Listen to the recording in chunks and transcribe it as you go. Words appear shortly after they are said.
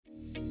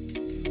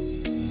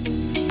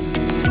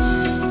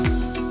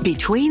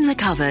Between the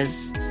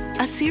Covers,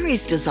 a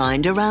series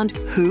designed around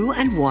who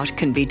and what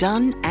can be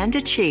done and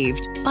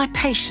achieved by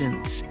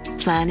patients,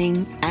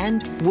 planning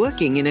and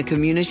working in a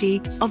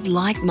community of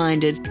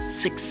like-minded,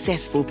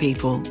 successful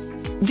people.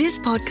 This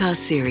podcast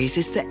series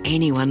is for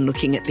anyone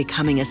looking at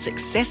becoming a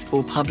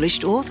successful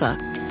published author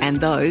and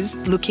those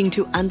looking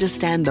to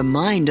understand the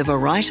mind of a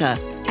writer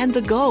and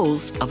the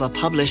goals of a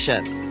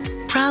publisher.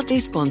 Proudly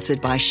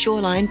sponsored by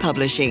Shoreline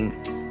Publishing.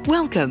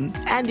 Welcome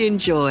and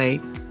enjoy.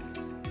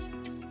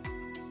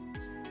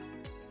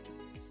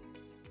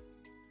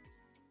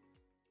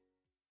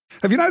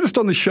 Have you noticed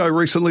on the show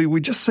recently,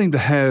 we just seem to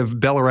have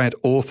Ballarat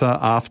author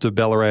after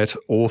Ballarat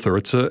author.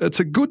 It's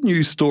a good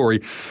news story,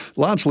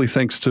 largely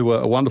thanks to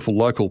a wonderful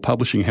local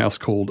publishing house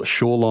called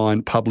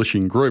Shoreline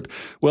Publishing Group.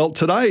 Well,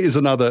 today is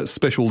another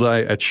special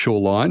day at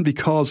Shoreline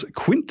because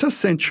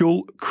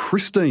Quintessential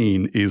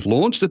Christine is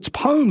launched. It's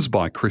poems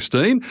by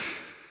Christine.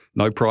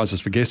 No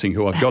prizes for guessing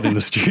who I've got in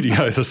the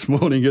studio this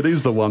morning. It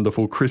is the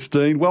wonderful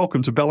Christine.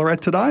 Welcome to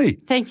Ballarat today.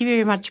 Thank you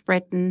very much,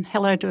 Brett, and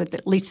hello to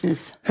the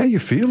listeners. How are you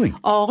feeling?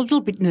 Oh, a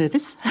little bit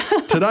nervous.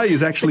 Today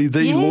is actually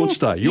the launch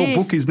day. Your yes.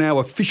 book is now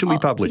officially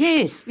published.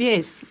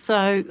 Yes.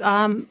 So,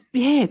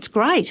 it's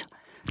great.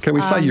 Can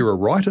we say you're a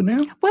writer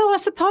now? Well, I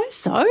suppose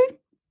so.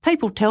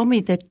 People tell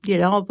me that,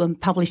 I'm a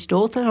published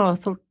author, and I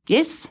thought,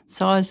 yes.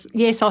 So, I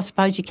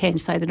suppose you can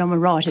say that I'm a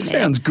writer now.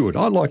 Sounds good.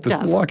 I like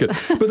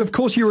it. But, of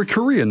course, you're a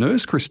career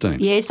nurse, Christine.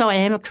 Yes, I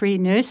am a career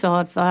nurse.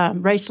 I've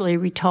recently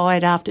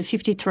retired after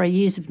 53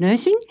 years of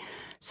nursing,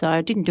 so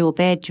I didn't do a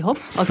bad job.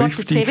 I got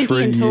to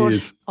 70 and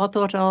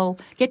thought I'll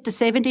get to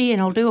 70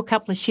 and I'll do a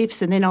couple of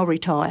shifts and then I'll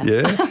retire.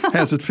 Yeah.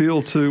 How's it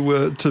feel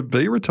to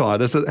be retired?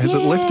 Has it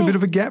left a bit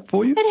of a gap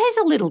for you? It has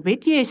a little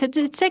bit, yes.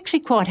 It's actually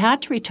quite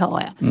hard to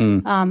retire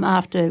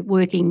after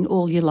working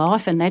all your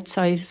life and that,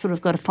 so you've sort of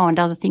got to find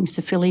other things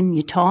to fill in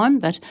your time.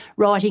 But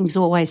writing's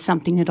always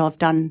something that I've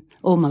done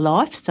all my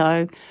life,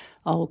 so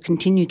I'll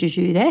continue to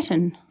do that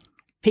and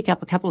pick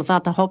up a couple of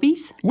other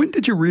hobbies. When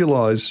did you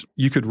realise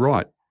you could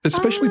write?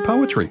 Especially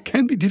poetry.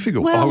 Can be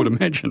difficult, I would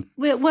imagine.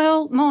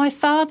 Well, my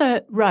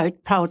father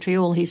wrote poetry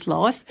all his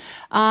life,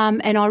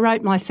 and I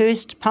wrote my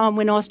first poem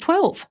when I was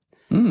 12,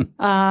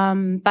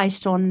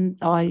 based on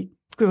I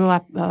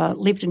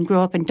lived and grew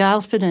up in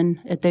Dalesford, and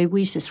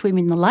we used to swim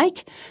in the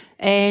lake,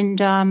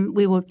 and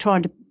we were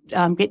trying to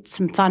get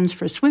some funds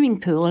for a swimming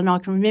pool, and I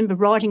can remember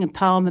writing a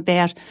poem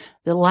about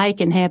the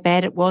lake and how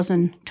bad it was,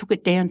 and took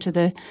it down to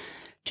the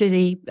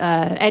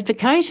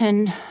Advocate,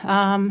 and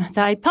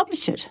they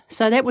published it.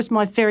 So that was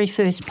my very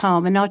first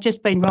poem, and I've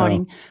just been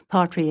writing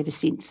poetry ever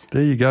since.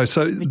 There you go.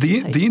 So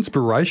the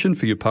inspiration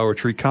for your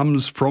poetry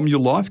comes from your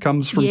life,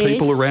 comes from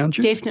people around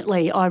you?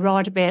 Definitely. I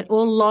write about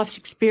all life's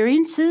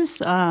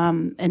experiences,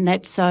 and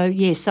that's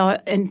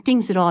and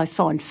things that I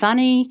find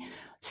funny,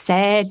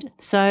 sad.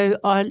 So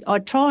I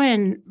try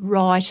and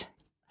write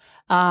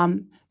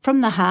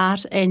from the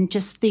heart and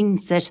just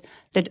things that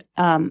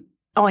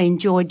I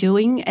enjoy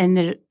doing, and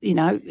that,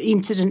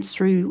 incidents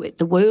through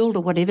the world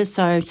or whatever.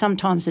 So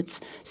sometimes it's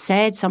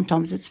sad,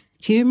 sometimes it's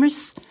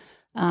humorous,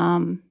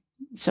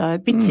 so a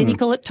bit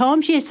cynical at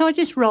times. So I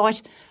just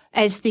write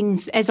as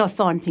I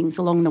find things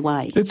along the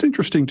way. It's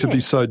interesting to be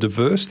so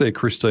diverse there,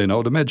 Christine. I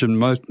would imagine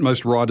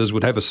most writers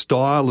would have a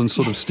style and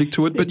sort of stick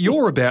to it, but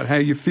you're about how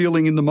you're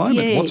feeling in the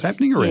moment, what's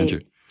happening around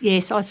you.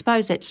 Yes, I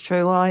suppose that's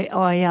true. I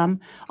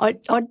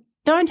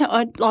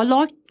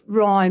like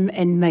rhyme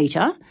and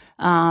metre.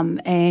 And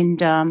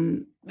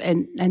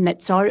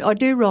that's, I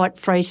do write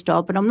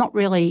freestyle, but I'm not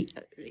really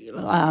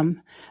a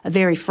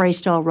very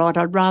freestyle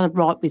writer. I'd rather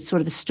write with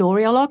sort of a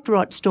story. I like to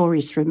write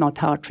stories through my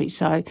poetry,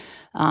 so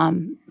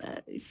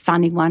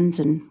funny ones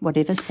and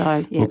whatever.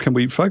 So, yeah. Well, can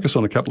we focus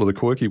on a couple of the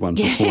quirky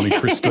ones this morning,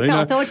 Christine?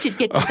 I thought you'd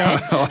get to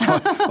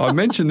that. I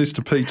mentioned this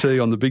to PT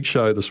on the big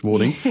show this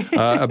morning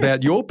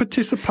about your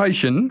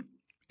participation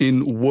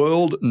in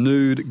World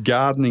Nude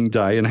Gardening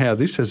Day and how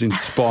this has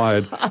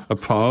inspired a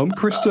poem.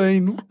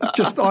 Christine,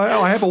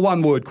 I have a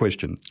one-word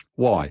question.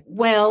 Why?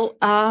 Well,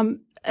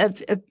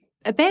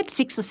 about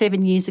 6 or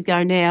 7 years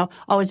ago now,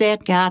 I was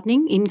out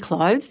gardening in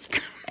clothes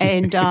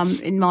and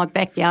in my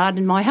backyard,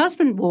 and my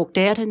husband walked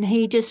out and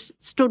he just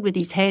stood with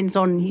his hands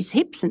on his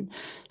hips and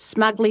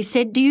smugly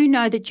said, "Do you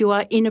know that you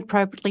are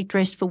inappropriately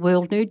dressed for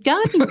World Nude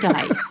Gardening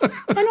Day?"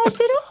 And I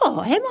said,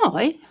 "Oh, am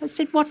I?" I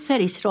said, "What's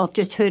that?" He said, "I've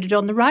just heard it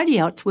on the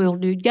radio. It's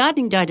World Nude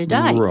Gardening Day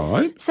today."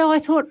 Right. So I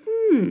thought,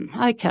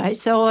 okay.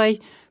 So I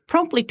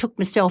promptly took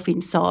myself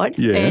inside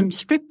and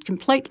stripped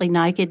completely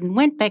naked and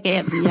went back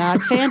out in the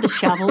yard, found a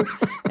shovel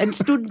and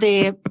stood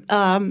there,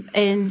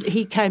 and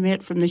he came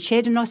out from the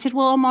shed and I said,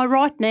 "Well, am I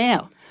right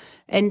now?"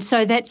 And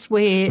so that's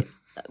where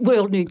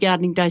World Nude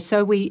Gardening Day.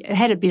 So we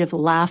had a bit of a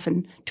laugh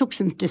and took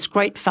some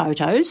discreet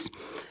photos.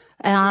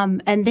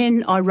 And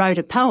then I wrote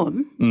a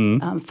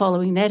poem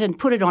following that and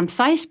put it on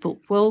Facebook.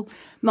 Well,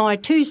 my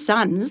two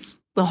sons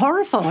were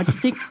horrified to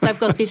think they've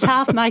got this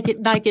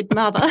half-naked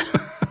mother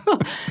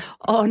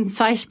on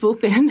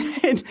Facebook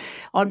and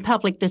on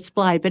public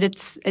display. But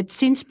it's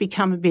since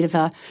become a bit of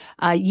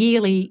a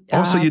yearly...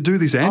 so you do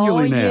this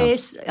annually now?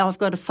 Yes, I've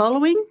got a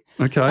following.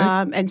 Okay.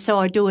 And so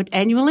I do it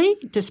annually,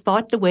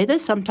 despite the weather.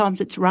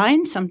 Sometimes it's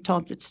rain,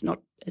 sometimes it's not.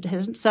 It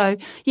hasn't. So,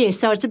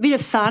 so it's a bit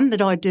of fun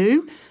that I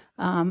do.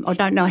 I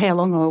don't know how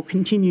long I'll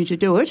continue to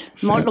do it.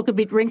 Might look a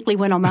bit wrinkly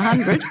when I'm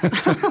 100.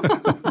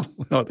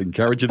 I'd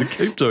encourage you to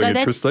keep doing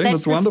it, Christine.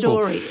 That's wonderful.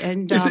 Story.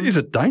 And, is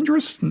it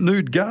dangerous,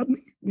 nude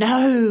gardening?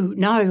 No.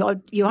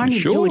 You only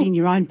do it in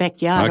your own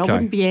backyard. Okay. I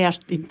wouldn't be out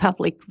in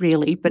public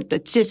really, but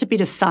it's just a bit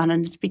of fun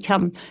and it's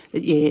become a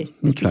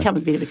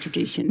bit of a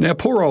tradition. Now,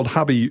 poor old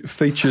hubby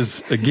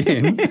features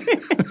again.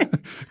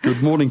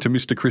 Good morning to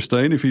Mr.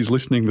 Christine if he's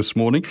listening this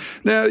morning.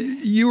 Now,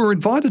 you were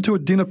invited to a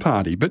dinner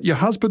party, but your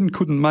husband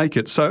couldn't make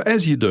it. So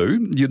as you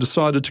do, you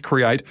decided to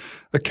create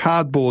a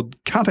cardboard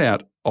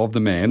cutout of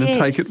the man and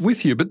take it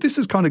with you. But this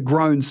has kind of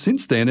grown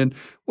since then, and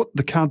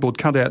the cardboard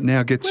cutout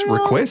now gets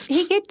requests?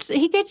 He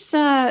gets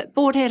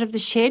bought out of the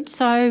shed.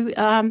 So,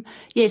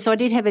 I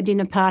did have a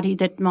dinner party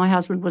that my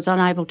husband was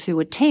unable to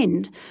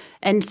attend.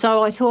 And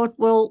so I thought,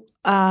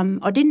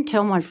 I didn't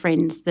tell my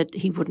friends that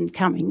he wouldn't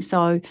coming,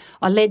 so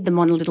I led them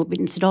on a little bit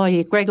and said,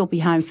 Greg will be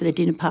home for the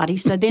dinner party.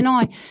 So then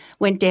I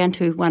went down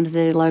to one of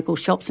the local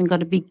shops and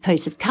got a big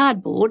piece of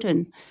cardboard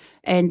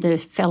and the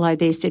fellow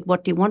there said,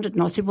 what do you want it?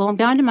 And I said, I'm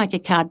going to make a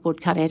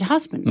cardboard cutout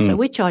husband. So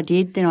which I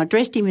did. Then I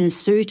dressed him in a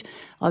suit.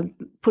 I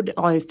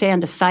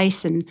found a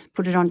face and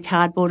put it on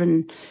cardboard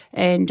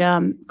and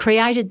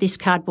created this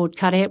cardboard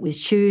cutout with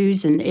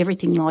shoes and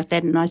everything like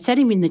that. And I sat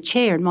him in the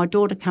chair and my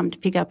daughter come to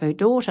pick up her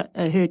daughter,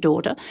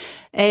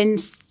 and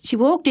she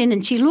walked in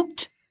and she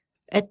looked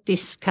at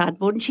this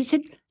cardboard and she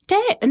said,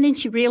 Dad, and then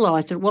she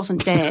realised it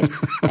wasn't Dad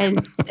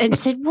and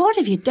said, what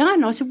have you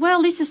done? I said,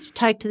 this is to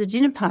take to the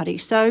dinner party.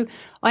 So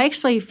I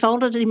actually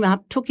folded him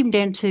up, took him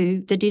down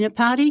to the dinner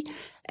party,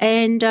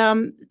 and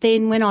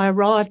then when I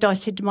arrived, I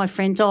said to my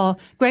friends,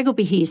 Greg will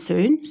be here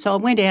soon. So I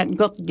went out and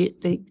got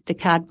the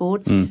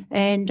cardboard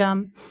and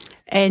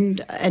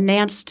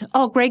announced,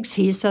 Greg's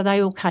here. So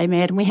they all came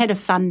out and we had a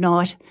fun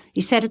night.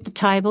 He sat at the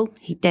table,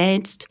 he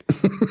danced,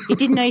 he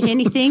didn't eat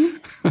anything.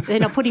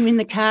 Then I put him in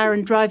the car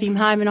and drove him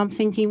home and I'm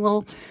thinking,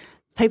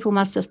 people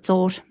must have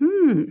thought,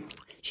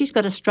 she's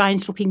got a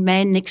strange-looking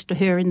man next to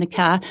her in the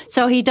car.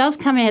 So he does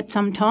come out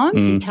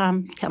sometimes. He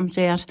comes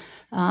out.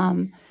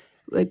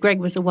 Greg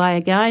was away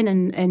again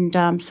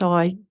and so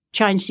I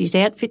changed his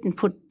outfit and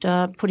put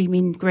him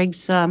in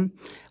Greg's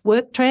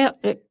work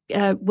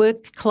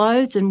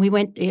clothes, and we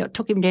went.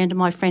 Took him down to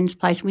my friend's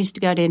place. We used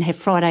to go down and have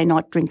Friday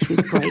night drinks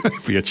with Greg.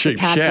 Be a cheap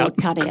shout.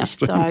 Cutout.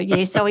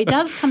 So he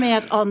does come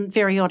out on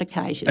very odd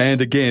occasions. And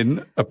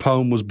again, a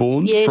poem was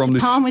born. Yes, from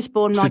this a poem was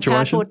born. My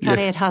situation. cardboard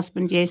cutout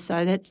husband. Yes,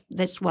 so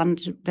that's one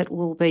that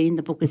will be in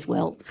the book as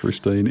well.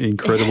 Christine,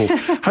 incredible.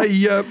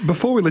 Hey,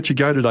 before we let you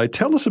go today,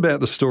 tell us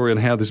about the story and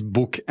how this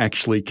book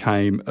actually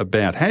came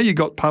about. How you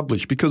got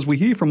published, because we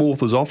hear from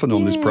authors often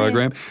on this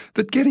program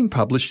that getting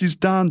published is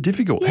darn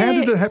difficult. How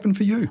did it happen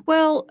for you?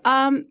 Well,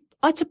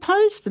 I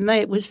suppose for me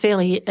it was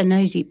fairly an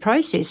easy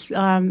process.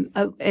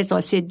 As I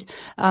said,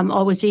 I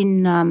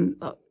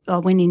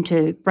went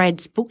into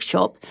Brad's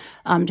bookshop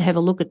to have a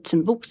look at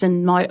some books,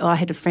 and I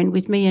had a friend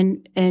with me,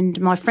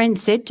 and my friend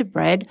said to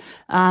Brad,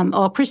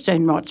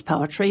 Christine writes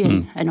poetry,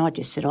 and I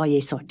just said,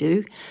 yes, I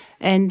do.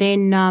 And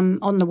then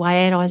on the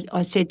way out,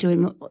 I said to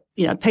him,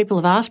 people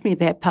have asked me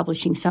about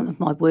publishing some of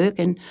my work,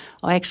 and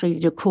I actually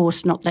did a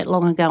course not that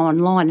long ago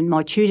online, and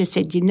my tutor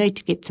said, you need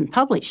to get some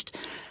published.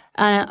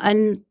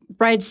 And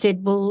Brad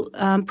said,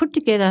 put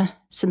together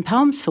some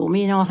poems for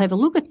me and I'll have a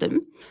look at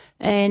them.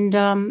 And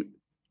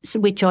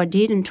which I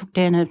did and took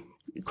down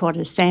quite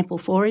a sample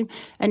for him.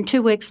 And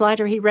 2 weeks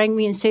later he rang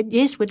me and said,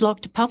 yes, we'd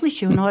like to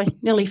publish you. And I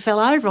nearly fell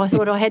over. I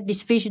thought I had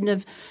this vision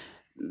of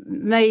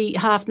me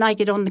half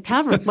naked on the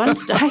cover at one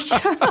stage.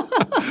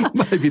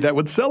 Maybe that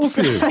would sell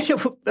for you.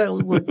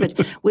 It would,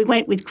 but we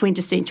went with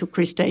quintessential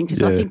Christine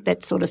because I think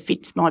that sort of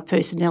fits my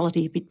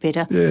personality a bit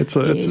better. Yeah, it's a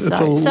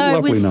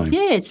lovely name.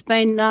 Yeah, it's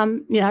been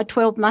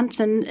 12 months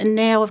and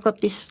now I've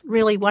got this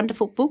really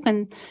wonderful book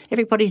and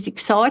everybody's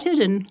excited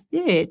and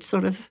it's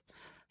sort of.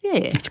 Yeah.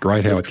 It's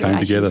great how it came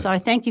together. So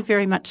thank you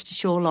very much to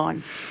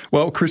Shoreline.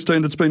 Well,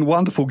 Christine, it's been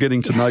wonderful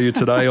getting to know you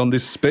today on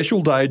this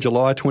special day,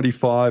 July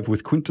 25,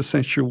 with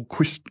quintessential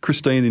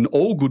Christine in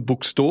all good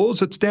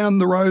bookstores. It's down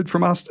the road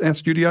from our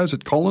studios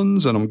at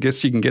Collins, and I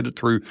guess you can get it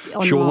through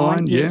online,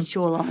 Shoreline. Yes,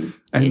 Shoreline.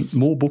 And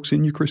more books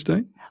in you,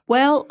 Christine?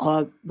 Well,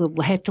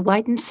 we'll have to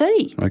wait and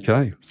see.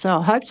 Okay. So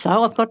I hope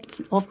so. I've got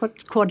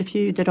quite a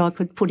few that I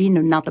could put in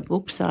another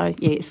book. So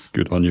yes.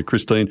 Good on you,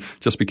 Christine.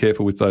 Just be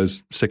careful with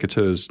those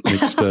secateurs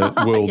next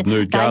World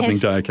Nude Gardening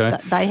Day. Okay.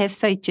 They have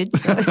featured.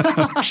 So.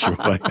 I'm sure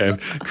they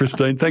have.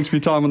 Christine, thanks for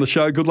your time on the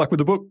show. Good luck with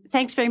the book.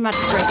 Thanks very much,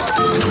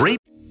 Brett.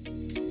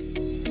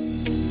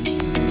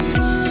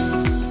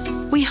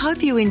 We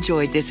hope you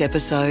enjoyed this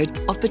episode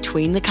of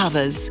Between the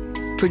Covers,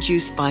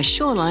 produced by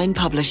Shoreline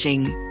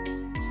Publishing.